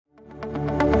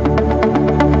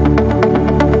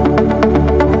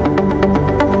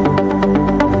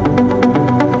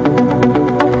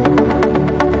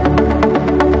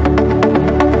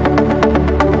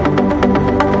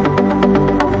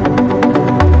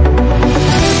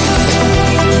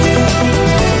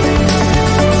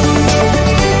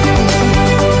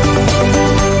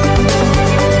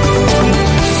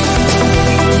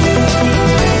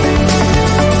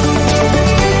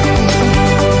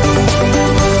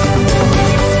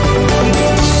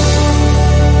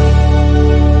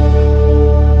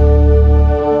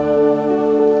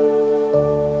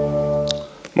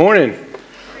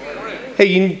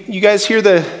you guys hear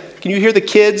can you hear the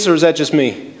kids, or is that just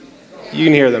me? You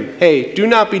can hear them. Hey, do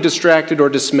not be distracted or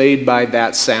dismayed by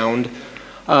that sound.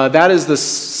 That is the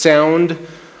sound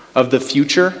of the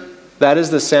future. That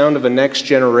is the sound of a next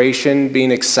generation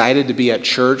being excited to be at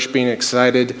church, being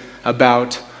excited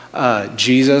about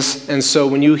Jesus. And so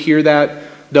when you hear that,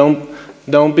 don't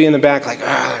be in the back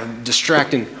like,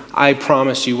 distracting. I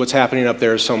promise you what's happening up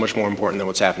there is so much more important than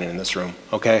what's happening in this room,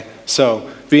 okay? So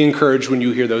be encouraged when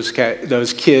you hear those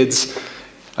kids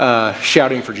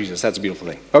shouting for Jesus. That's a beautiful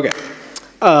thing. Okay,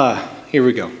 here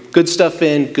we go. Good stuff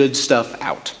in, good stuff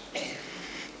out.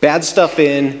 Bad stuff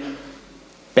in,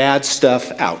 bad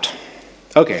stuff out.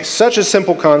 Okay, such a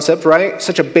simple concept, right?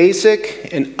 Such a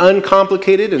basic and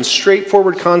uncomplicated and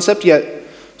straightforward concept, yet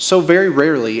so very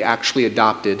rarely actually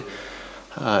adopted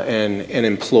and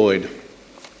employed.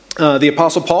 The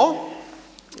Apostle Paul,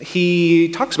 he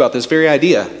talks about this very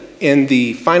idea in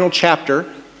the final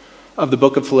chapter of the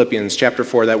book of Philippians, chapter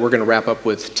 4, that we're going to wrap up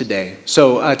with today.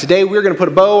 So today we're going to put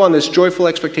a bow on this Joyful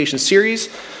Expectation series,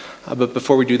 but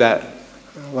before we do that,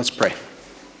 let's pray.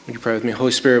 Would you pray with me?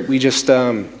 Holy Spirit, we just,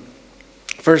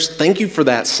 first, thank you for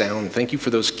that sound. Thank you for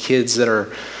those kids that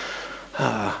are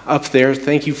up there.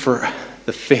 Thank you for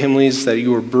the families that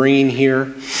you are bringing here,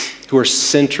 who are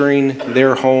centering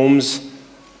their homes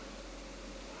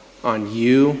on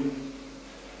you.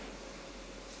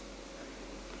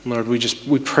 Lord,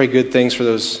 we pray good things for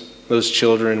those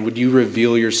children. Would you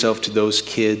reveal yourself to those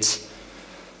kids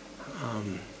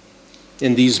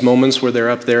in these moments where they're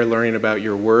up there learning about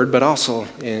your word, but also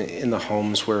in the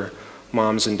homes where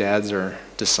moms and dads are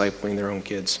discipling their own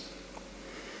kids.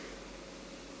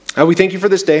 We thank you for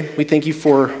this day. We thank you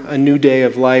for a new day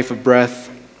of life, of breath.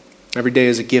 Every day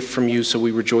is a gift from you, so we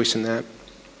rejoice in that.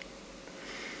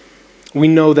 We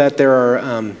know that there are,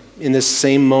 in this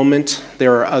same moment,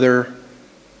 there are other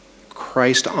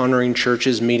Christ-honoring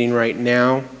churches meeting right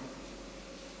now,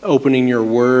 opening your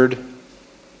word,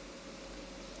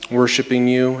 worshiping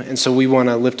you. And so we want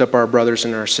to lift up our brothers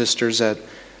and our sisters at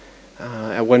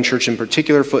one church in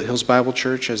particular, Foothills Bible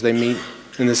Church, as they meet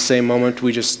in this same moment.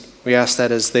 We ask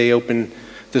that as they open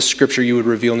the scripture, you would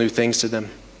reveal new things to them.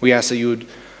 We ask that you would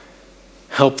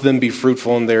help them be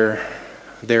fruitful in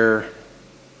their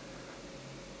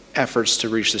efforts to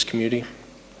reach this community.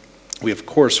 We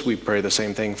pray the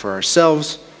same thing for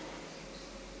ourselves.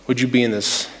 Would you be in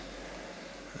this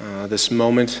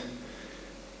moment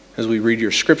as we read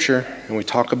your scripture and we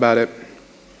talk about it?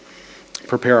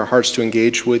 Prepare our hearts to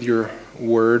engage with your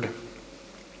word.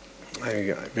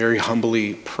 I very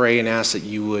humbly pray and ask that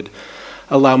you would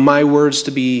allow my words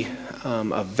to be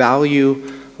of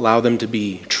value, allow them to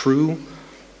be true.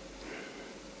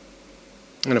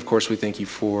 And of course, we thank you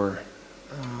for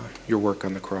your work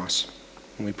on the cross.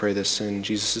 And we pray this in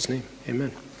Jesus' name.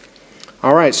 Amen.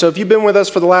 All right, so if you've been with us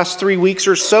for the last 3 weeks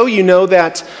or so, you know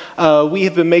that we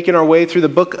have been making our way through the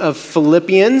book of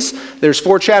Philippians. There's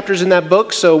 4 chapters in that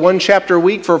book, so 1 chapter a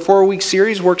week for a 4-week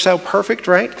series works out perfect,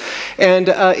 right? And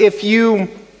if you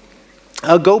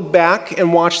go back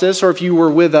and watch this, or if you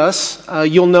were with us,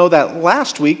 you'll know that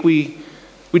last week we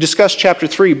discussed chapter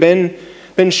 3.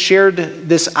 Ben shared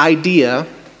this idea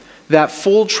that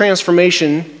full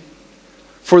transformation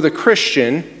for the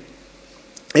Christian,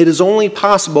 it is only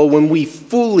possible when we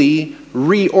fully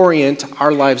reorient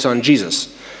our lives on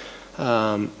Jesus.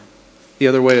 The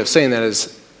other way of saying that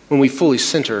is when we fully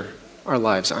center our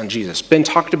lives on Jesus. Ben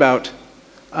talked about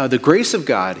the grace of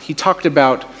God. He talked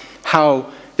about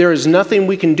how there is nothing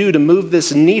we can do to move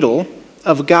this needle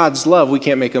of God's love. We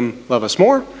can't make him love us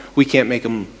more. We can't make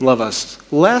him love us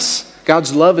less.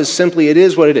 God's love is simply, it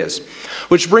is what it is.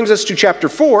 Which brings us to chapter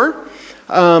 4,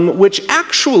 which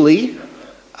actually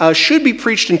should be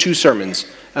preached in 2 sermons.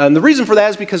 And the reason for that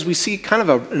is because we see kind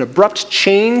of an abrupt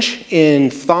change in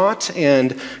thought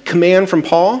and command from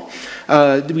Paul.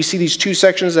 We see these 2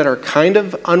 sections that are kind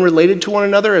of unrelated to one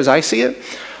another as I see it.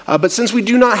 But since we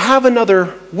do not have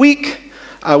another week,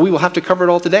 we will have to cover it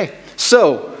all today.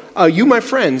 So you, my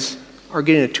friends, are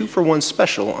getting a 2-for-1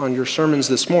 special on your sermons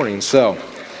this morning. So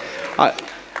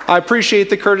I appreciate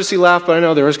the courtesy laugh, but I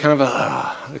know there was kind of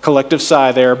a collective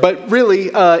sigh there. But really,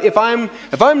 if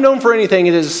I'm known for anything,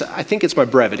 I think it's my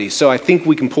brevity. So I think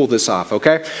we can pull this off,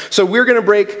 okay? So we're going to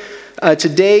break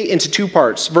today into 2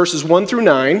 parts, verses 1 through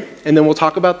 9, and then we'll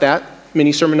talk about that,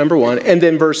 mini sermon number 1, and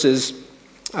then verses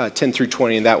 10 through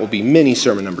 20, and that will be mini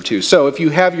sermon number 2. So if you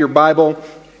have your Bible,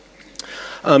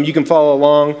 you can follow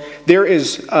along. There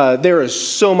is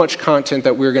so much content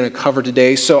that we're going to cover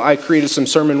today. So I created some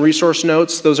sermon resource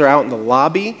notes. Those are out in the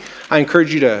lobby. I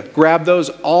encourage you to grab those.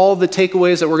 All the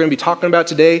takeaways that we're going to be talking about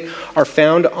today are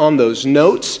found on those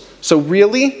notes. So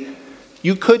really,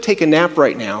 You could take a nap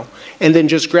right now and then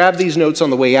just grab these notes on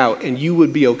the way out and you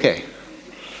would be okay.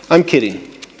 I'm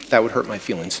kidding. That would hurt my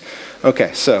feelings.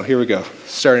 Okay, so here we go.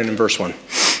 Starting in verse 1.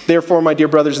 Therefore, my dear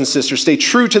brothers and sisters, stay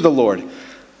true to the Lord.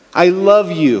 I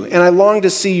love you, and I long to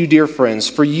see you, dear friends,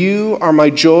 for you are my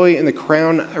joy and the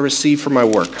crown I receive for my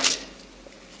work.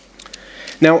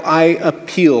 Now I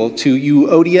appeal to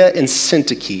Euodia and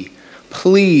Syntyche.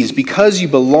 Please, because you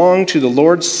belong to the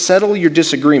Lord, settle your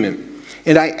disagreement.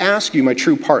 And I ask you, my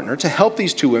true partner, to help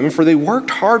these two women, for they worked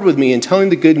hard with me in telling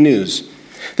the good news.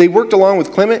 They worked along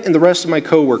with Clement and the rest of my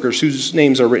co-workers, whose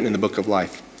names are written in the book of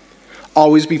life.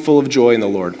 Always be full of joy in the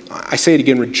Lord. I say it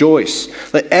again, rejoice.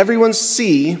 Let everyone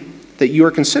see that you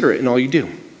are considerate in all you do.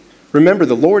 Remember,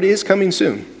 the Lord is coming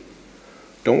soon.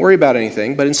 Don't worry about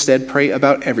anything, but instead pray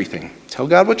about everything. Tell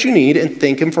God what you need and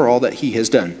thank him for all that he has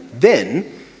done.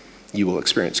 Then you will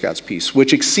experience God's peace,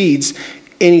 which exceeds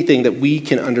anything that we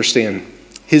can understand.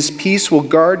 His peace will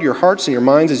guard your hearts and your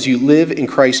minds as you live in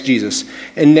Christ Jesus.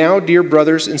 And now, dear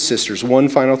brothers and sisters, one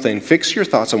final thing. Fix your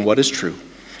thoughts on what is true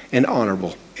and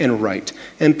honorable and right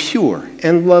and pure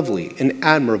and lovely and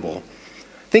admirable.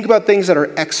 Think about things that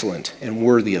are excellent and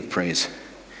worthy of praise.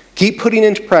 Keep putting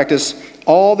into practice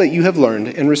all that you have learned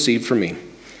and received from me,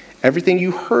 everything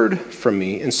you heard from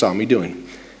me and saw me doing.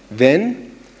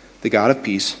 Then the God of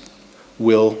peace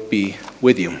will be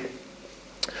with you.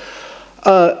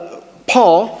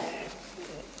 Paul,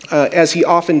 as he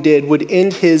often did, would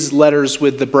end his letters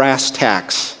with the brass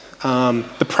tacks,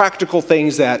 the practical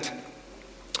things that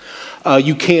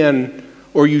you can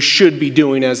or you should be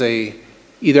doing as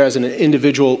either as an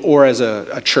individual or as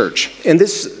a church. And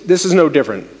this is no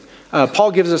different.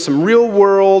 Paul gives us some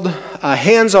real-world,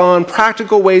 hands-on,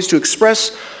 practical ways to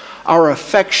express our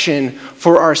affection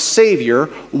for our Savior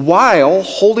while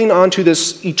holding on to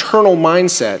this eternal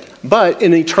mindset, but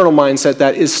an eternal mindset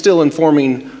that is still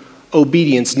informing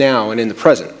obedience now and in the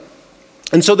present.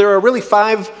 And so there are really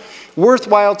 5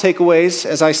 worthwhile takeaways,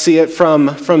 as I see it,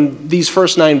 from these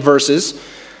first 9 verses.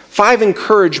 5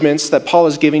 encouragements that Paul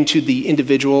is giving to the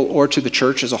individual or to the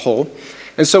church as a whole.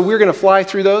 And so we're going to fly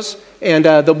through those, and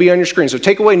they'll be on your screen. So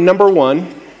takeaway number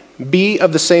 1, be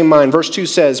of the same mind. Verse 2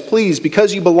 says, please,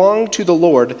 because you belong to the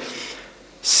Lord,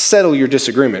 settle your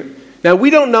disagreement. Now, we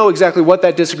don't know exactly what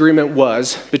that disagreement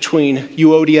was between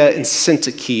Euodia and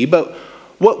Syntyche, but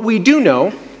what we do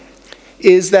know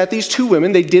is that these two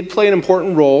women, they did play an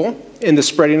important role in the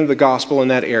spreading of the gospel in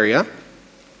that area.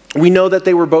 We know that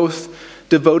they were both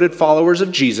devoted followers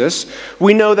of Jesus.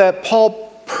 We know that Paul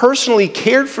personally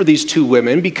cared for these two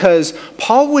women because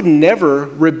Paul would never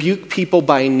rebuke people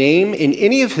by name in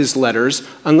any of his letters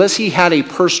unless he had a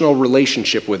personal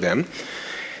relationship with them.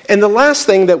 And the last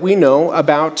thing that we know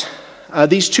about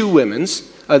these two women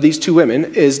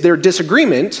is their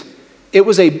disagreement. It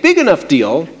was a big enough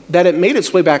deal that it made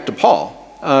its way back to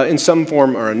Paul in some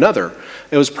form or another.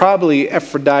 It was probably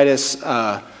Epaphroditus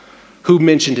who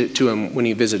mentioned it to him when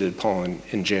he visited Paul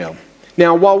in jail.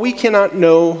 Now, while we cannot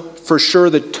know for sure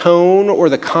the tone or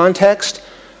the context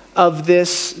of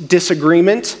this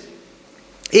disagreement,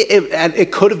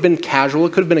 it could have been casual.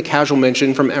 It could have been a casual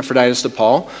mention from Epaphroditus to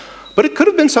Paul, but it could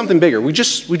have been something bigger. We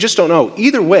just don't know.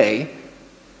 Either way,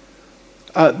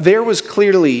 there was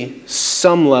clearly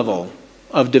some level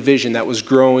of division that was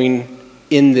growing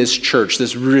in this church,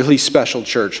 this really special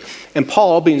church. And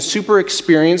Paul, being super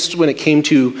experienced when it came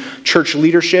to church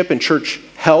leadership and church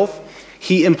health,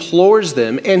 he implores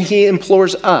them and he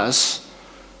implores us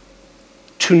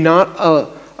to not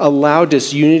allow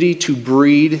disunity to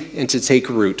breed and to take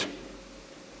root.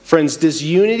 Friends,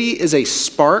 disunity is a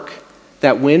spark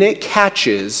that when it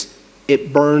catches,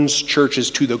 it burns churches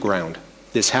to the ground.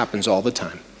 This happens all the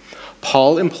time.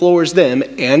 Paul implores them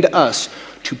and us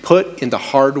to put in the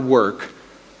hard work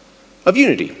of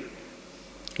unity.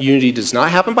 Unity does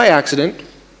not happen by accident.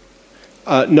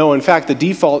 No, in fact, the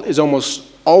default is almost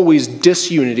always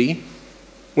disunity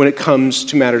when it comes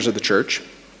to matters of the church.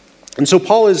 And so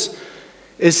Paul is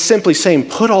simply saying,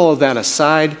 put all of that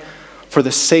aside for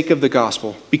the sake of the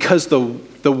gospel, because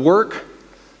the work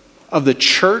of the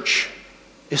church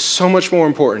is so much more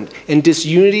important, and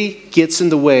disunity gets in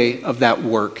the way of that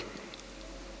work,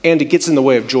 and it gets in the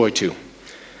way of joy too.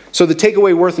 So the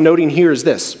takeaway worth noting here is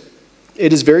this: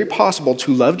 it is very possible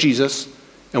to love Jesus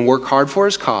and work hard for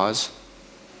his cause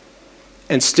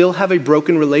and still have a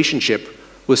broken relationship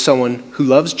with someone who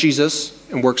loves Jesus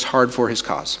and works hard for his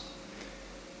cause.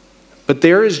 But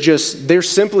there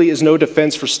simply is no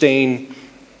defense for staying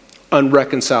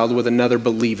unreconciled with another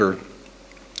believer.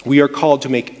 We are called to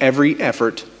make every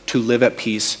effort to live at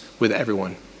peace with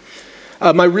everyone.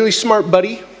 My really smart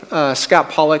buddy Scott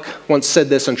Pollock once said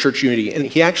this on church unity, and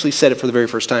he actually said it for the very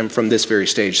first time from this very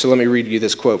stage. So let me read you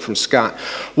this quote from Scott.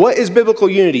 What is biblical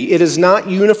unity? It is not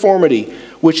uniformity,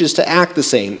 which is to act the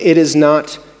same. It is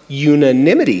not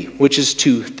unanimity, which is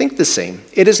to think the same.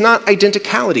 It is not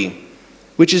identicality,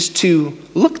 which is to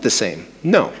look the same.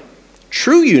 No.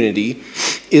 True unity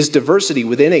is diversity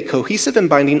within a cohesive and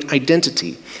binding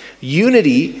identity.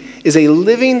 Unity is a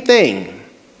living thing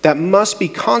that must be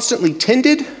constantly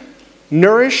tended,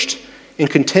 nourished, and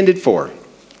contended for.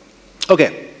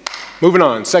 Okay, moving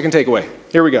on. Second takeaway.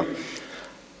 Here we go.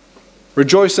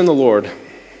 Rejoice in the Lord.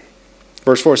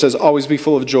 Verse 4 says, always be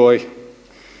full of joy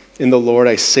in the Lord.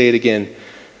 I say it again,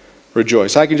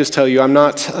 rejoice. I can just tell you I'm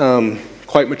not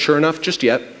quite mature enough just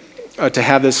yet to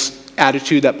have this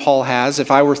attitude that Paul has.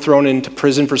 If I were thrown into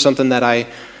prison for something that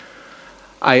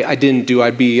I didn't do,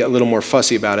 I'd be a little more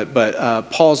fussy about it. But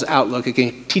Paul's outlook, it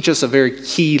can teach us a very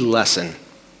key lesson.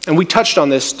 And we touched on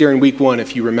this during week 1,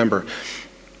 if you remember.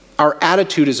 Our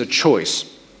attitude is a choice.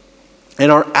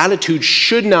 And our attitude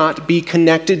should not be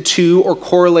connected to or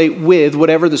correlate with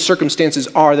whatever the circumstances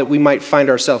are that we might find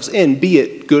ourselves in, be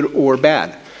it good or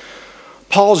bad.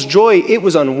 Paul's joy, it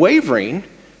was unwavering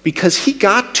because he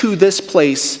got to this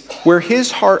place where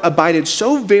his heart abided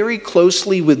so very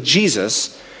closely with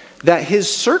Jesus that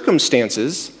his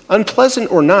circumstances,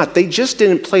 unpleasant or not, they just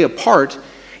didn't play a part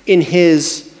in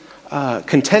his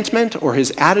contentment or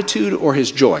his attitude or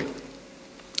his joy.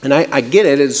 And I get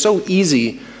it. It's so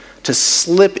easy to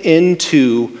slip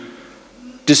into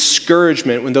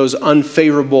discouragement when those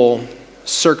unfavorable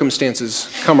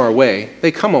circumstances come our way.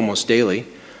 They come almost daily.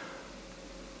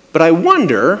 But I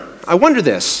wonder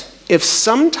this, if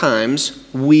sometimes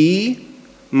we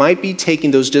might be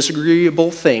taking those disagreeable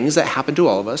things that happen to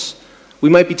all of us, we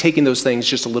might be taking those things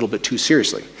just a little bit too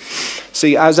seriously.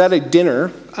 See, I was at a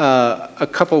dinner a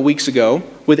couple of weeks ago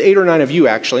with 8 or 9 of you,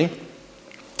 actually,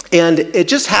 and it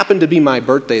just happened to be my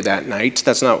birthday that night.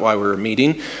 That's not why we were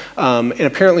meeting. And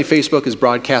apparently Facebook is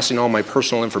broadcasting all my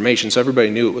personal information, so everybody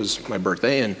knew it was my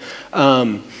birthday. And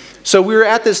so we were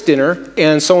at this dinner,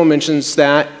 and someone mentions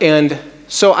that, and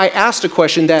so I asked a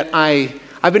question that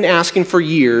I've been asking for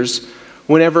years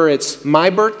whenever it's my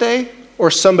birthday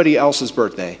or somebody else's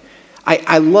birthday.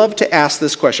 I love to ask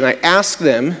this question. I ask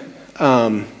them,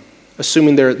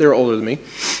 assuming they're older than me,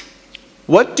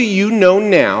 what do you know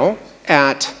now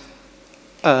at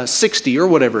 60 or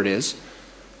whatever it is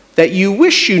that you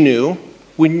wish you knew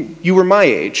when you were my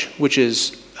age, which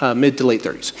is mid to late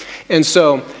 30s? And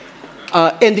so,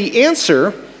 and the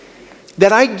answer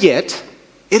that I get,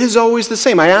 it is always the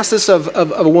same. I asked this of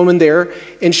a woman there,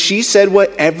 and she said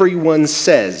what everyone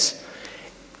says.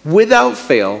 Without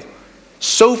fail,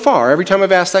 so far, every time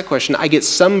I've asked that question, I get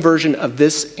some version of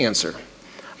this answer.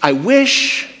 I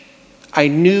wish I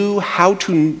knew how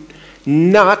to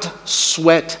not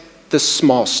sweat the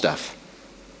small stuff.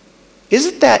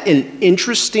 Isn't that an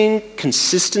interesting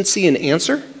consistency in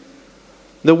answer?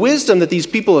 The wisdom that these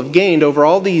people have gained over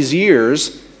all these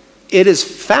years, it is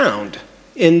found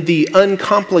in the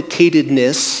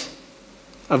uncomplicatedness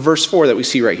of verse 4 that we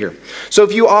see right here. So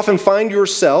if you often find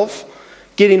yourself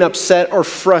getting upset or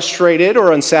frustrated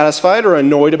or unsatisfied or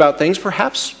annoyed about things,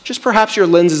 perhaps your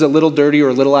lens is a little dirty or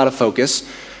a little out of focus.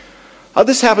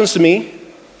 This happens to me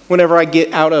whenever I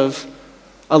get out of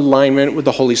alignment with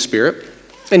the Holy Spirit.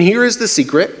 And here is the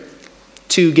secret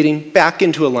to getting back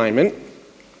into alignment,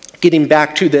 getting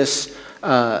back to this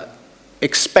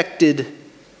expectant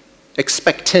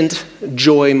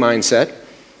joy mindset.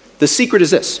 The secret is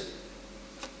this: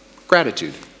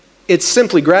 gratitude. It's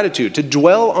simply gratitude, to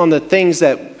dwell on the things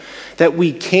that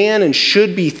we can and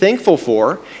should be thankful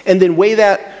for, and then weigh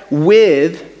that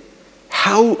with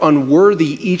how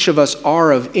unworthy each of us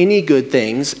are of any good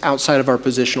things outside of our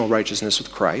positional righteousness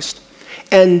with Christ.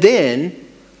 And then,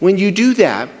 when you do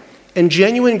that, and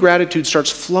genuine gratitude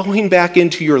starts flowing back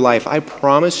into your life, I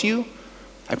promise you,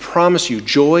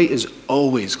 joy is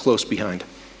always close behind.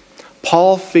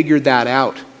 Paul figured that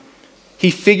out. He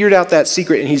figured out that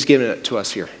secret, and he's given it to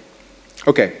us here.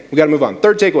 Okay, we got to move on.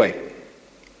 Third takeaway.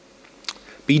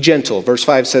 Be gentle. Verse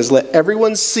 5 says, let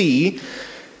everyone see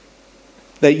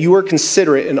that you are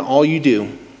considerate in all you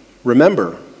do.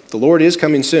 Remember, the Lord is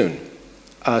coming soon.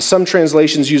 Some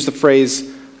translations use the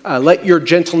phrase, let your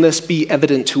gentleness be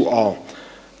evident to all.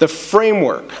 The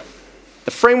framework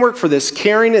for this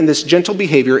caring and this gentle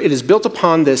behavior, it is built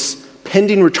upon this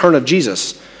pending return of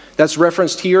Jesus. That's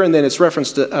referenced here, and then it's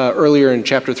referenced earlier in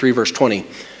chapter 3, verse 20.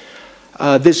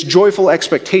 This joyful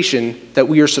expectation that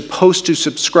we are supposed to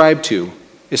subscribe to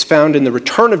is found in the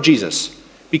return of Jesus,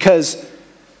 because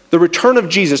the return of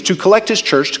Jesus to collect his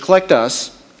church, to collect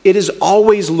us, It is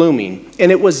always looming.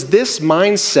 And it was this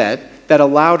mindset that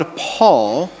allowed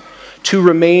Paul to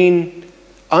remain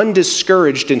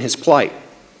undiscouraged in his plight.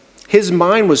 His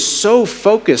mind was so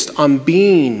focused on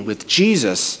being with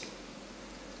Jesus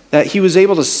that he was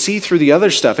able to see through the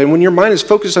other stuff. And when your mind is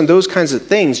focused on those kinds of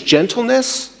things,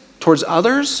 gentleness towards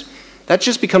others, that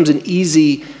just becomes an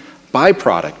easy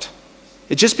byproduct.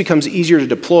 It just becomes easier to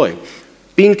deploy.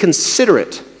 Being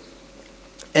considerate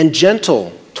and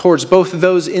gentle towards both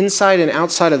those inside and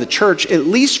outside of the church, at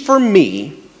least for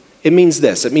me, it means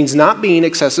this. It means not being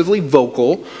excessively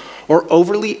vocal or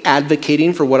overly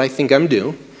advocating for what I think I'm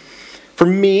due. For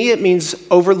me, it means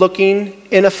overlooking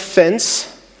an offense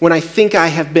when I think I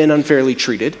have been unfairly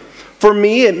treated. For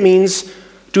me, it means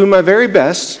doing my very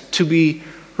best to be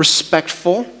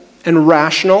respectful and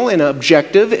rational and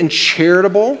objective and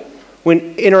charitable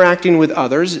when interacting with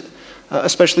others,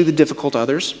 especially the difficult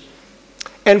others.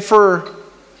 And for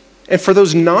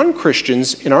those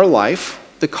non-Christians in our life,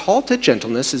 the call to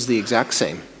gentleness is the exact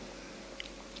same.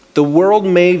 The world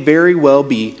may very well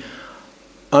be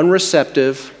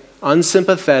unreceptive,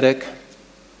 unsympathetic,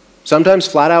 sometimes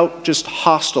flat out just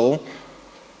hostile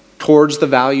towards the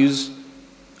values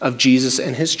of Jesus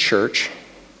and his church,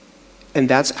 and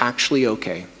that's actually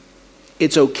okay.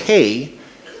 It's okay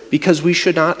because we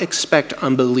should not expect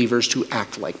unbelievers to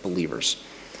act like believers.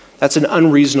 That's an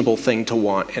unreasonable thing to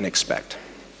want and expect.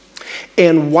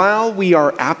 And while we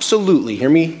are absolutely, hear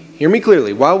me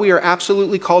clearly, while we are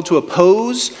absolutely called to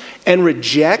oppose and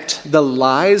reject the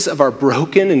lies of our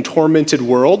broken and tormented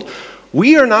world,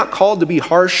 we are not called to be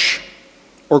harsh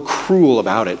or cruel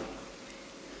about it.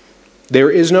 There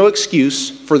is no excuse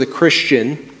for the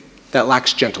Christian that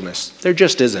lacks gentleness. There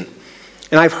just isn't.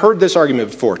 And I've heard this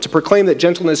argument before. To proclaim that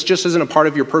gentleness just isn't a part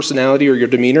of your personality or your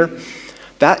demeanor,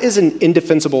 that is an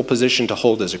indefensible position to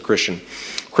hold as a Christian.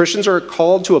 Christians are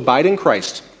called to abide in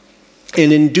Christ,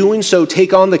 and in doing so,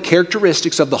 take on the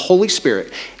characteristics of the Holy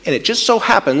Spirit. And it just so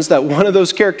happens that one of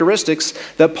those characteristics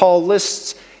that Paul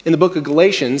lists in the book of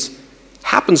Galatians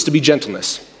happens to be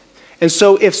gentleness. And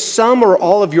so if some or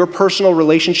all of your personal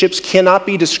relationships cannot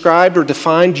be described or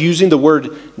defined using the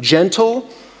word gentle,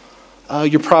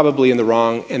 you're probably in the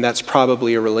wrong, and that's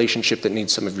probably a relationship that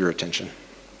needs some of your attention.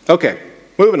 Okay,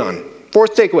 moving on.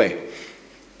 Fourth takeaway.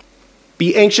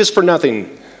 Be anxious for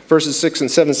nothing. Verses 6 and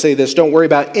 7 say this: don't worry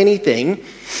about anything.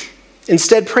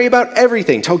 Instead, pray about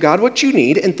everything. Tell God what you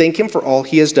need and thank him for all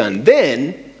he has done.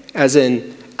 Then, as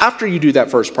in after you do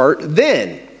that first part,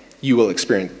 then you will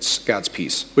experience God's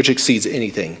peace, which exceeds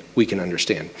anything we can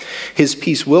understand. His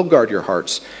peace will guard your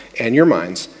hearts and your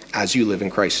minds as you live in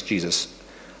Christ Jesus.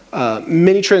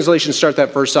 Many translations start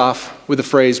that verse off with the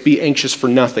phrase, be anxious for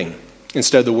nothing,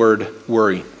 instead of the word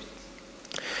worry.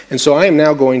 And so I am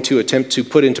now going to attempt to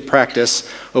put into practice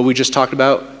what we just talked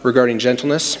about regarding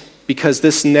gentleness, because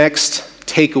this next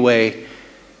takeaway,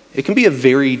 it can be a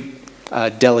very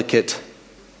delicate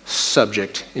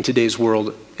subject in today's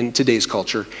world, in today's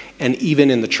culture, and even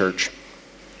in the church.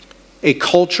 A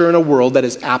culture and a world that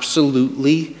is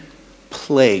absolutely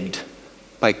plagued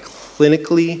by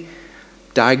clinically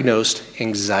diagnosed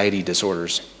anxiety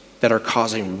disorders that are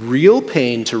causing real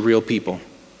pain to real people.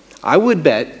 I would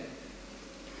bet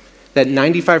that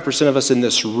 95% of us in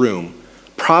this room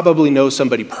probably know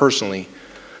somebody personally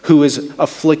who is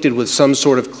afflicted with some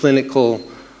sort of clinical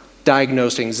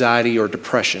diagnosed anxiety or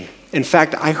depression. In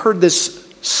fact, I heard this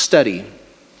study,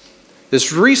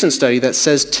 this recent study that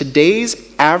says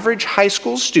today's average high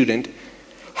school student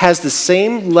has the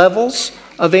same levels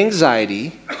of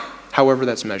anxiety, however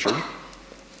that's measured,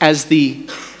 as the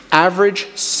average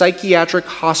psychiatric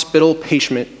hospital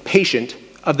patient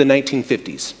of the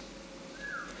 1950s.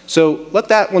 So let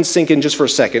that one sink in just for a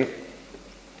second.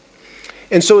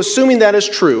 And so assuming that is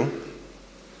true,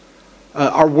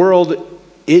 our world,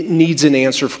 it needs an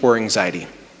answer for anxiety.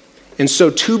 And so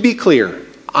to be clear,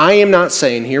 I am not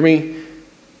saying, hear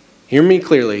me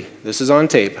clearly, this is on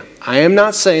tape, I am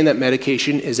not saying that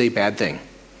medication is a bad thing.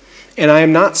 And I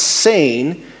am not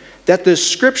saying that the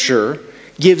scripture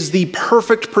gives the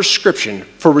perfect prescription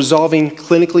for resolving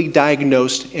clinically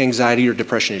diagnosed anxiety or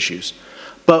depression issues.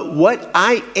 But what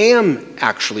I am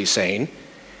actually saying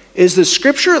is the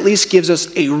scripture at least gives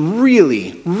us a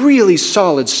really, really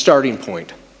solid starting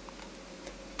point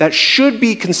that should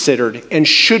be considered and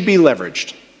should be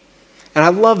leveraged. And I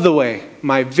love the way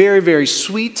my very, very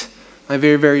sweet, my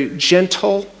very, very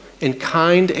gentle and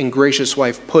kind and gracious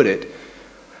wife put it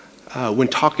when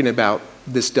talking about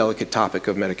this delicate topic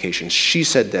of medication. She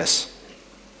said this.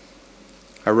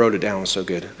 I wrote it down, it was so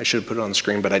good. I should have put it on the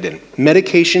screen, but I didn't.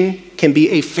 Medication can be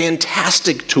a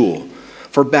fantastic tool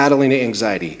for battling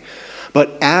anxiety.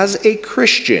 But as a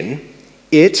Christian,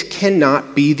 it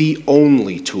cannot be the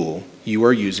only tool you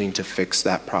are using to fix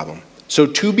that problem. So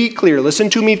to be clear, listen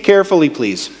to me carefully,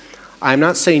 please. I'm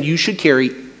not saying you should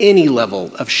carry any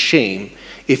level of shame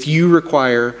if you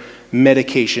require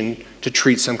medication to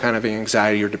treat some kind of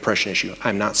anxiety or depression issue.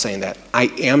 I'm not saying that. I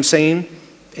am saying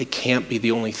it can't be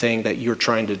the only thing that you're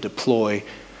trying to deploy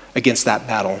against that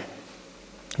battle.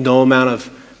 No amount of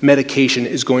medication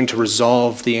is going to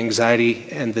resolve the anxiety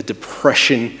and the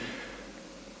depression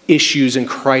issues and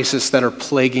crisis that are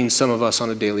plaguing some of us on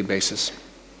a daily basis.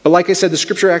 But like I said, the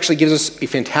scripture actually gives us a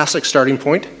fantastic starting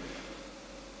point.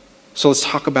 So let's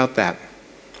talk about that.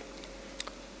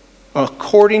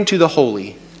 According to the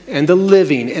holy and the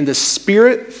living and the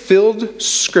spirit-filled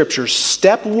scripture,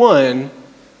 step one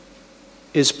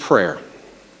is prayer.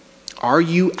 Are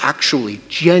you actually,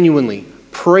 genuinely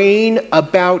praying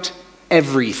about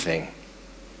everything?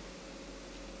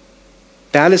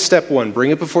 That is step one.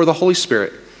 Bring it before the Holy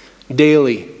Spirit,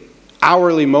 daily,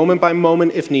 hourly, moment by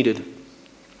moment if needed.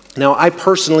 Now, I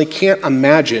personally can't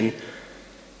imagine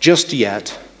just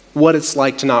yet what it's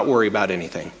like to not worry about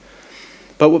anything.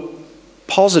 But what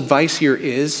Paul's advice here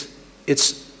is,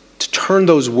 it's to turn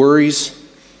those worries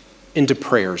into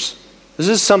prayers. This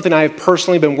is something I have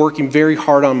personally been working very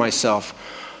hard on myself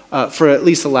for at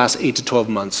least the last 8 to 12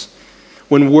 months.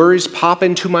 When worries pop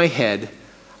into my head,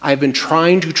 I've been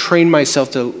trying to train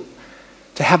myself to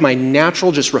have my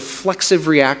natural, just reflexive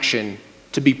reaction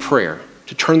to be prayer,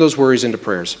 to turn those worries into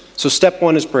prayers. So step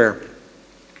one is prayer.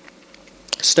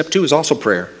 Step two is also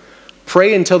prayer.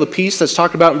 Pray until the peace that's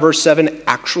talked about in verse 7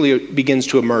 actually begins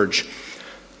to emerge.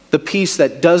 The peace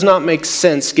that does not make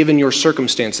sense given your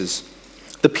circumstances.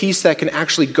 The peace that can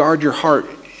actually guard your heart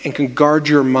and can guard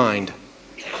your mind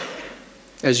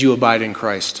as you abide in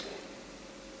Christ.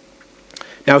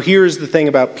 Now here's the thing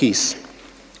about peace.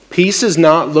 Peace is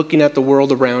not looking at the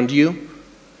world around you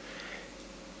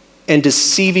and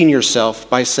deceiving yourself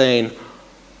by saying,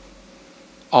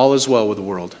 all is well with the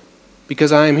world.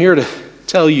 Because I am here to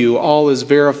tell you all is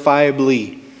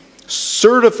verifiably,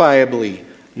 certifiably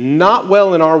not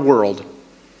well in our world.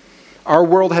 Our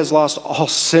world has lost all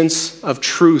sense of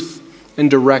truth and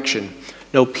direction.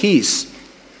 No, peace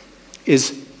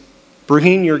is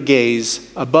bringing your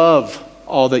gaze above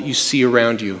all that you see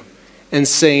around you and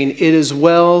saying, it is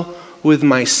well with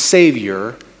my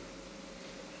Savior,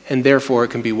 and therefore it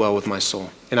can be well with my soul.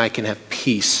 And I can have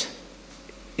peace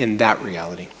in that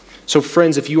reality. So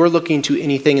friends, if you are looking to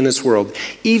anything in this world,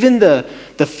 even the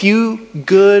few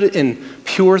good and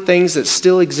pure things that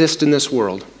still exist in this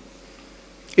world,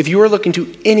 if you are looking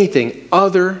to anything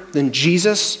other than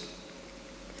Jesus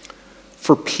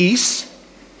for peace,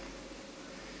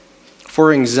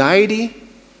 for anxiety,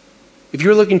 if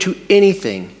you're looking to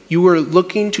anything, you are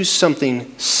looking to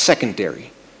something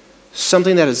secondary,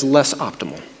 something that is less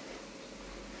optimal.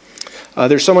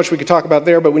 There's so much we could talk about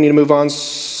there, but we need to move on.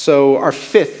 So our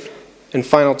fifth and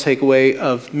final takeaway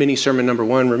of mini sermon number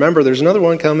 1. Remember, there's another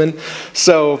one coming.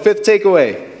 So fifth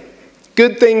takeaway.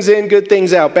 Good things in, good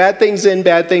things out. Bad things in,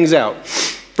 bad things out.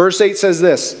 Verse 8 says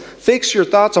this, fix your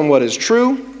thoughts on what is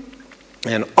true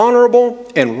and honorable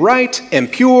and right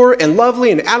and pure and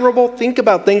lovely and admirable. Think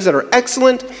about things that are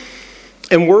excellent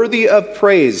and worthy of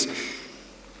praise.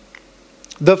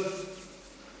 The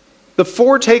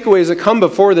 4 takeaways that come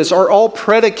before this are all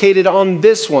predicated on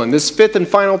this one, this fifth and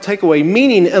final takeaway,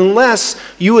 meaning unless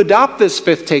you adopt this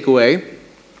fifth takeaway,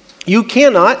 you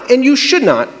cannot and you should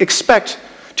not expect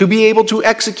to be able to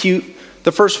execute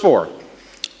the first 4.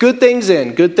 Good things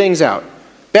in, good things out.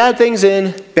 Bad things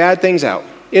in, bad things out.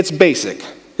 It's basic.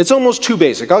 It's almost too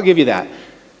basic, I'll give you that.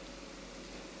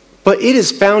 But it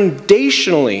is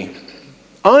foundationally,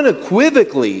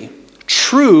 unequivocally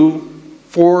true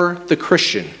for the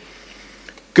Christian.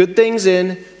 Good things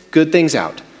in, good things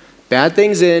out. Bad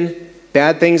things in,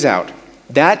 bad things out.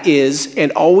 That is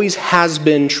and always has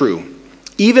been true,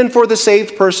 even for the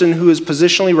saved person who is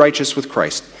positionally righteous with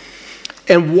Christ.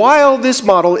 And while this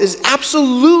model is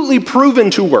absolutely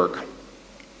proven to work,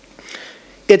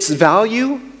 its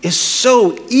value is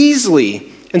so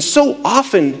easily and so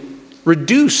often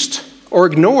reduced or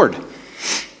ignored.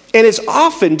 And it's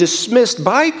often dismissed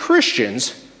by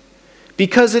Christians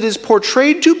because it is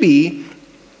portrayed to be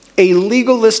a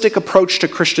legalistic approach to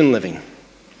Christian living.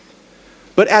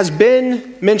 But as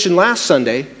Ben mentioned last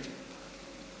Sunday,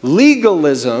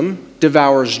 legalism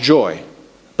devours joy.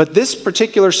 But this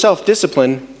particular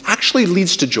self-discipline actually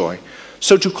leads to joy.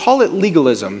 So to call it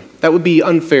legalism, that would be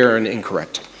unfair and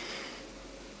incorrect.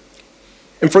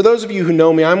 And for those of you who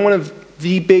know me, I'm one of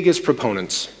the biggest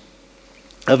proponents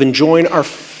of enjoying our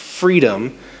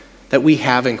freedom that we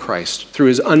have in Christ through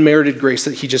his unmerited grace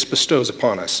that he just bestows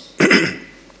upon us.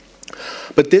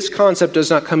 But this concept does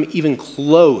not come even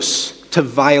close to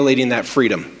violating that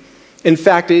freedom. In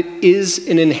fact, it is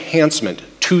an enhancement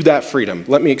to that freedom.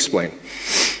 Let me explain.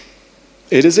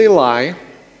 It is a lie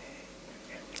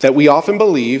that we often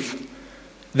believe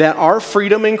that our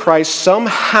freedom in Christ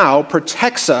somehow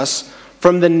protects us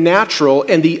from the natural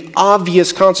and the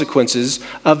obvious consequences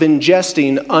of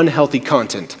ingesting unhealthy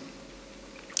content.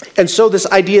 And so this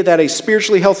idea that a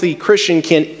spiritually healthy Christian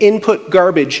can input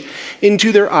garbage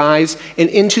into their eyes and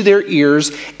into their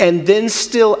ears and then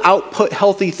still output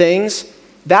healthy things,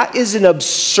 that is an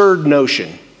absurd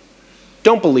notion.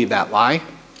 Don't believe that lie.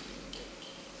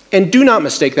 And do not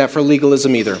mistake that for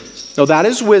legalism either. No, that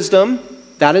is wisdom,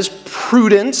 that is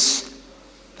prudence,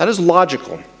 that is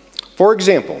logical. For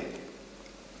example,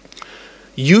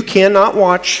 you cannot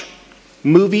watch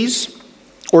movies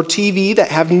or TV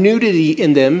that have nudity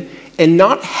in them and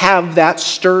not have that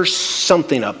stir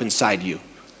something up inside you.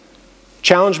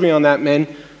 Challenge me on that, men.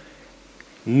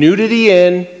 Nudity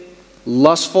in,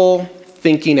 lustful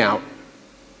thinking out.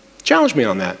 Challenge me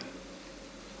on that.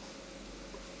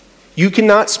 You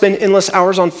cannot spend endless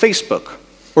hours on Facebook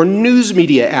or news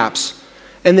media apps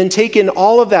and then take in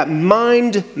all of that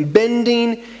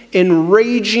mind-bending,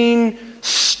 enraging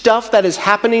stuff that is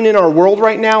happening in our world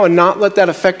right now and not let that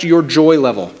affect your joy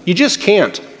level. You just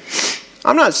can't.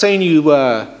 I'm not saying you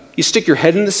stick your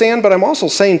head in the sand, but I'm also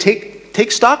saying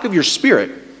take stock of your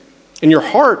spirit and your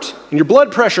heart and your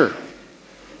blood pressure.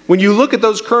 When you look at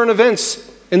those current events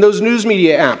and those news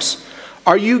media apps,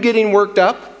 are you getting worked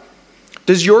up?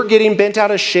 Does your getting bent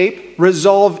out of shape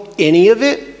resolve any of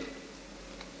it?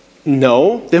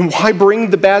 No. Then why bring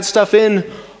the bad stuff in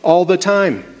all the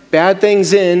time? Bad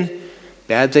things in,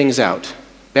 bad things out.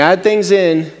 Bad things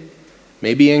in,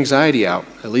 maybe anxiety out,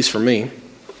 at least for me.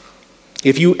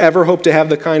 If you ever hope to have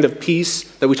the kind of peace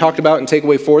that we talked about in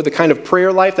Takeaway 4, the kind of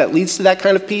prayer life that leads to that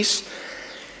kind of peace,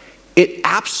 it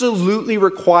absolutely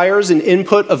requires an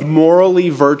input of morally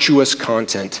virtuous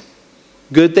content.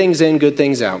 Good things in, good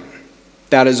things out.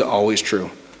 That is always true.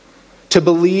 To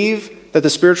believe that the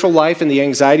spiritual life and the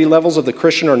anxiety levels of the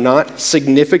Christian are not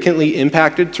significantly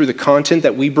impacted through the content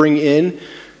that we bring in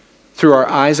through our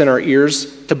eyes and our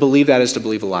ears, to believe that is to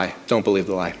believe a lie. Don't believe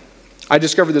the lie. I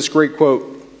discovered this great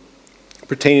quote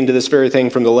pertaining to this very thing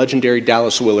from the legendary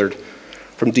Dallas Willard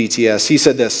from DTS. He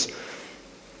said this: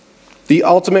 "The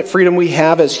ultimate freedom we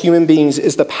have as human beings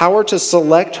is the power to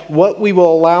select what we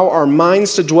will allow our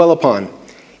minds to dwell upon.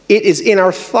 It is in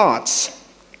our thoughts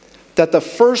that the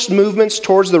first movements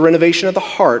towards the renovation of the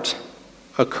heart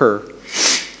occur.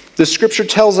 The scripture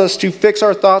tells us to fix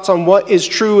our thoughts on what is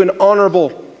true and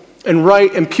honorable and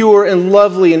right and pure and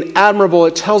lovely and admirable.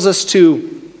 It tells us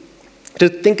to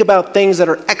think about things that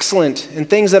are excellent and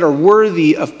things that are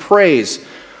worthy of praise.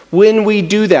 When we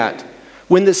do that,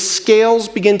 when the scales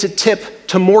begin to tip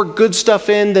to more good stuff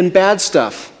in than bad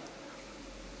stuff,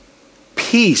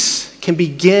 peace can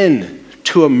begin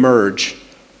to emerge.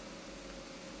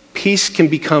 Peace can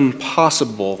become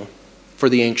possible for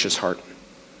the anxious heart."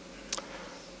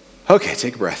 Okay,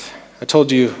 take a breath. I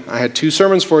told you I had 2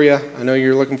 sermons for you. I know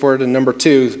you're looking forward to number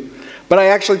 2, but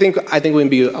I think we can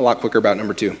be a lot quicker about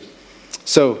number 2.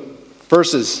 So,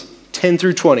 verses 10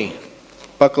 through 20.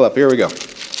 Buckle up, here we go.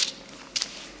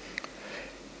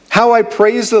 "How I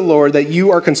praise the Lord that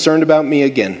you are concerned about me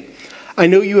again. I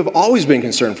know you have always been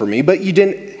concerned for me, but you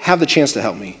didn't have the chance to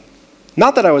help me.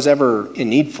 Not that I was ever in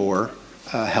need for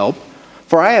help,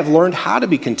 for I have learned how to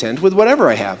be content with whatever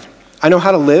I have. I know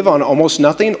how to live on almost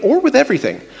nothing or with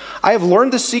everything. I have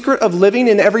learned the secret of living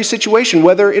in every situation,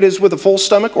 whether it is with a full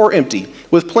stomach or empty,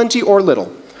 with plenty or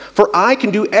little. For I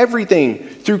can do everything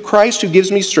through Christ who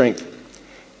gives me strength.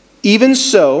 Even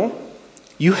so,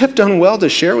 you have done well to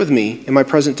share with me in my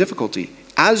present difficulty.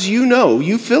 As you know,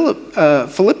 you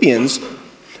Philippians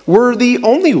were the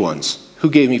only ones who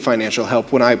gave me financial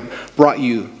help when I brought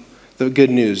you the good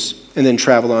news and then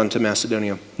traveled on to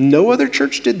Macedonia. No other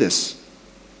church did this.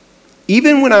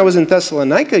 Even when I was in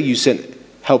Thessalonica, you sent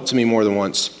help to me more than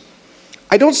once.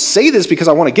 I don't say this because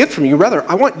I want a gift from you. Rather,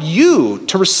 I want you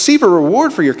to receive a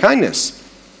reward for your kindness.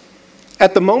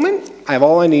 At the moment, I have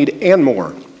all I need and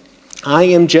more. I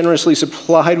am generously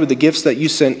supplied with the gifts that you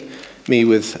sent me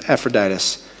with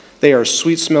Epaphroditus. They are a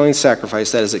sweet-smelling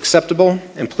sacrifice that is acceptable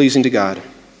and pleasing to God.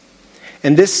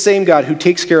 And this same God who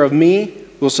takes care of me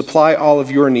will supply all of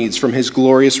your needs from his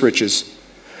glorious riches,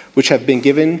 which have been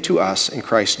given to us in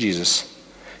Christ Jesus.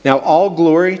 Now all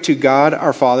glory to God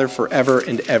our Father forever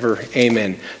and ever.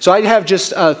 Amen." So I have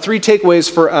just 3 takeaways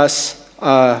for us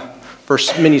for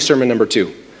mini sermon number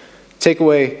 2.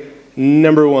 Takeaway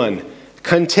number 1.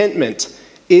 Contentment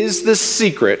is the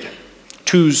secret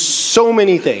to so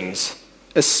many things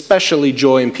especially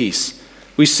joy and peace.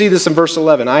 We see this in verse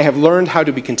 11. I have learned how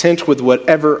to be content with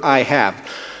whatever I have.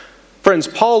 Friends,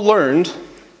 Paul learned,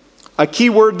 a key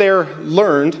word there,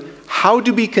 learned, how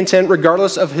to be content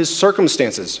regardless of his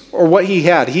circumstances or what he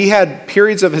had. He had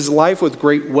periods of his life with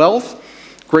great wealth,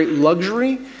 great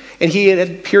luxury, and he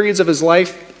had periods of his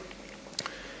life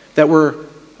that were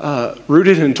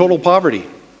rooted in total poverty.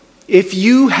 If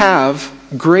you have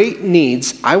great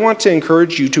needs, I want to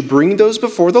encourage you to bring those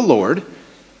before the Lord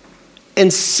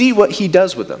and see what he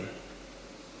does with them.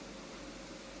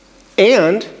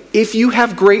 And if you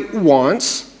have great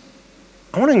wants,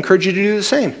 I want to encourage you to do the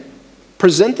same.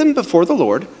 Present them before the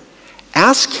Lord.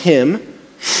 Ask him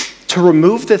to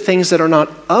remove the things that are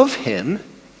not of him,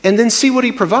 and then see what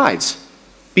he provides,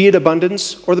 be it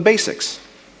abundance or the basics.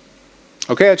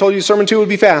 Okay, I told you sermon 2 would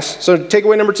be fast, so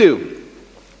takeaway number 2.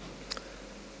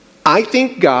 I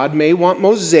think God may want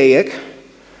Mosaic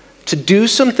to do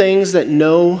some things that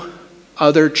no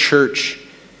other church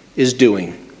is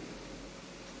doing.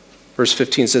 Verse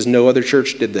 15 says, no other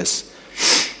church did this.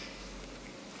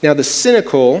 Now, the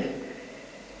cynical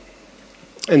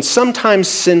and sometimes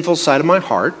sinful side of my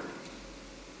heart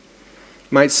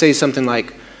might say something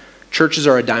like, churches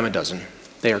are a dime a dozen.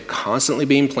 They are constantly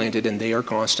being planted and they are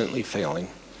constantly failing.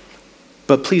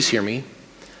 But please hear me.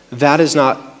 That is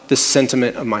not the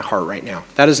sentiment of my heart right now.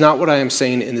 That is not what I am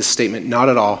saying in this statement, not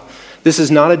at all. This is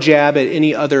not a jab at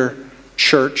any other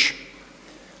church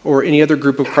or any other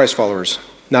group of Christ followers,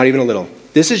 not even a little.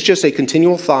 This is just a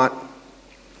continual thought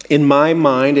in my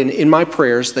mind and in my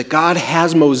prayers that God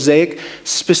has Mosaic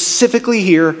specifically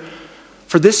here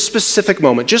for this specific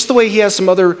moment, just the way he has some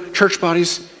other church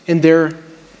bodies in their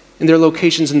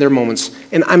locations, in their moments.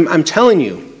 And I'm telling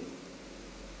you,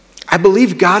 I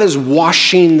believe God is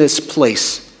washing this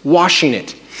place, washing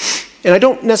it. And I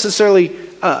don't necessarily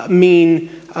mean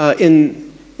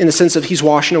in the sense of he's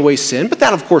washing away sin, but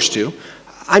that of course too.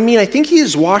 I mean, I think he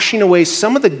is washing away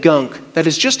some of the gunk that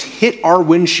has just hit our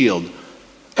windshield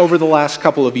over the last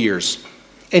couple of years.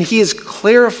 And he is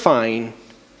clarifying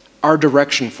our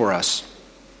direction for us.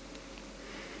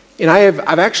 And I've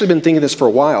actually been thinking this for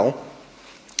a while.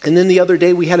 And then the other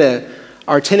day we had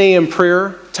our 10 a.m.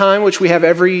 prayer time, which we have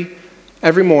every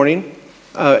morning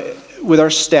with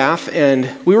our staff.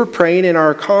 And we were praying, and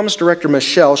our comms director,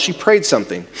 Michelle, she prayed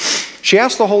something. She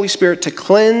asked the Holy Spirit to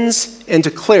cleanse and to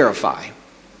clarify.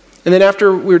 And then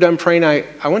after we were done praying,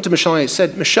 I went to Michelle and I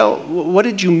said, Michelle, what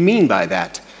did you mean by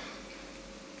that?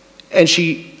 And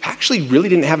she actually really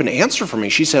didn't have an answer for me.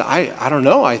 She said, I don't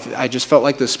know. I just felt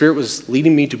like the Spirit was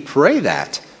leading me to pray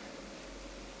that.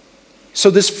 So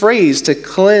this phrase, to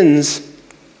cleanse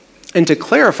and to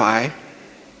clarify,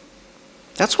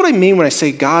 that's what I mean when I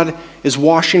say God is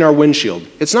washing our windshield.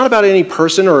 It's not about any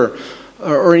person or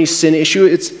any sin issue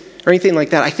or anything like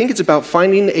that. I think it's about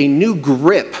finding a new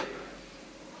grip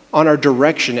on our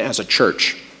direction as a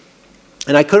church.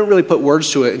 And I couldn't really put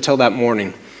words to it until that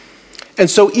morning. And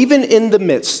so even in the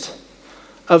midst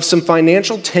of some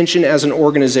financial tension as an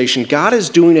organization, God is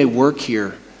doing a work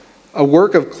here, a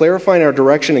work of clarifying our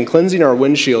direction and cleansing our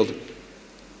windshield,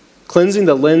 cleansing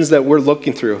the lens that we're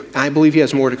looking through. And I believe he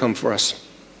has more to come for us.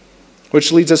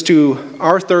 Which leads us to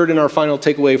our third and our final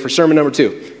takeaway for sermon number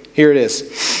 2. Here it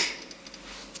is.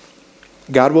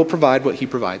 God will provide what he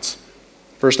provides.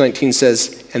 Verse 19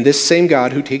 says, and this same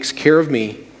God who takes care of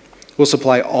me will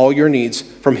supply all your needs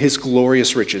from his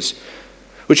glorious riches,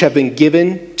 which have been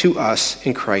given to us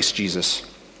in Christ Jesus.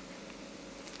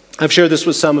 I've shared this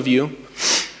with some of you,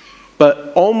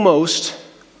 but almost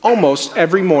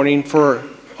every morning for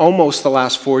almost the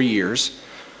last 4 years,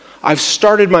 I've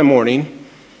started my morning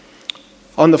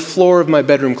on the floor of my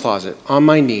bedroom closet, on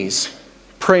my knees,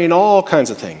 praying all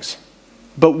kinds of things.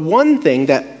 But one thing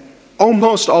that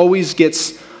almost always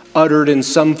gets uttered in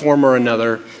some form or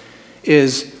another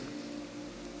is,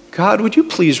 God, would you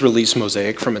please release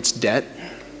Mosaic from its debt?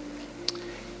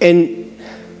 And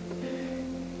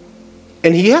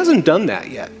he hasn't done that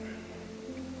yet.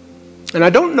 And I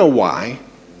don't know why,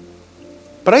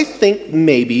 but I think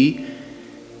maybe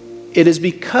it is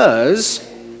because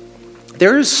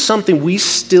there is something we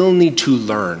still need to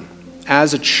learn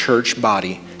as a church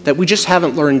body that we just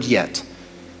haven't learned yet,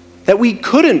 that we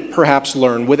couldn't perhaps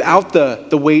learn without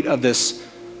the weight of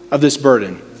this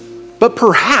burden. But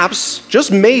perhaps,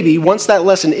 just maybe, once that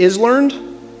lesson is learned,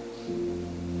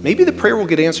 maybe the prayer will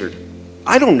get answered.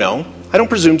 I don't know. I don't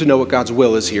presume to know what God's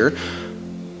will is here.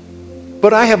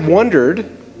 But I have wondered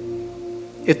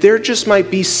if there just might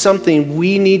be something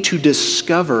we need to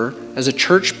discover as a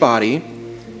church body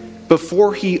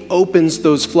before he opens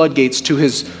those floodgates to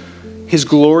his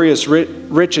glorious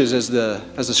riches, as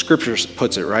the scripture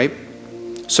puts it, right?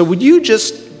 So would you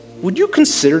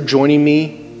consider joining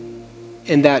me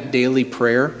in that daily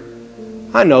prayer?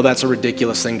 I know that's a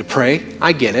ridiculous thing to pray.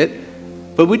 I get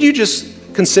it. But would you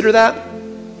just consider that?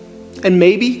 And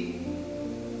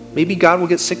maybe God will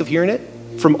get sick of hearing it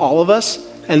from all of us.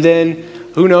 And then,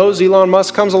 who knows, Elon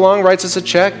Musk comes along, writes us a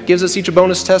check, gives us each a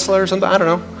bonus Tesla or something. I don't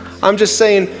know. I'm just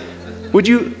saying, would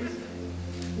you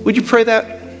pray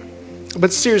that?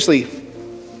 But seriously,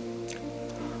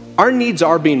 our needs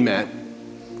are being met.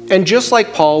 And just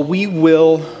like Paul, we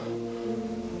will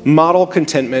model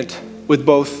contentment with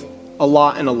both a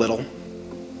lot and a little.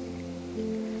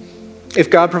 If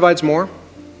God provides more,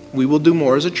 we will do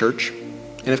more as a church.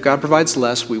 And if God provides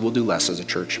less, we will do less as a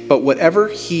church. But whatever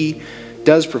he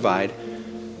does provide,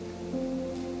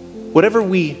 whatever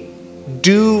we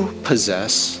do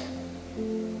possess,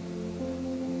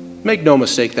 make no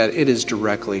mistake that it is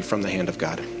directly from the hand of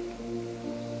God.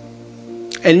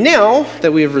 And now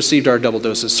that we have received our double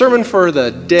dose of sermon for the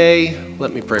day,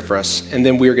 let me pray for us, and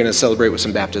then we are going to celebrate with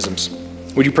some baptisms.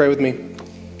 Would you pray with me?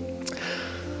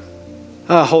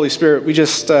 Holy Spirit, we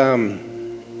just,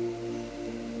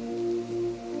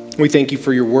 we thank you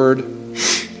for your word.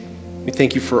 We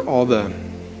thank you for all the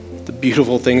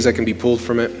beautiful things that can be pulled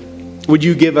from it. Would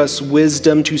you give us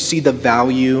wisdom to see the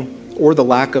value or the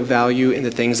lack of value in the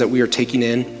things that we are taking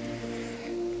in?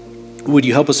 Would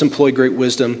you help us employ great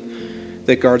wisdom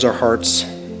that guards our hearts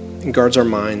and guards our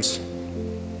minds?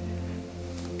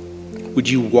 Would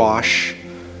you wash?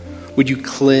 Would you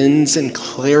cleanse and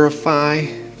clarify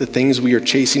the things we are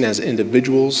chasing as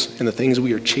individuals and the things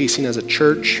we are chasing as a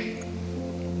church?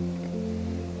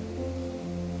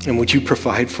 And would you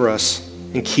provide for us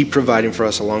and keep providing for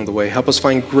us along the way? Help us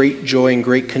find great joy and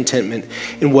great contentment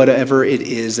in whatever it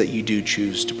is that you do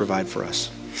choose to provide for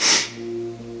us.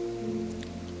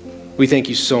 We thank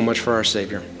you so much for our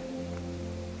Savior.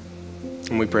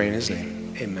 And we pray in his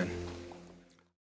name. Amen.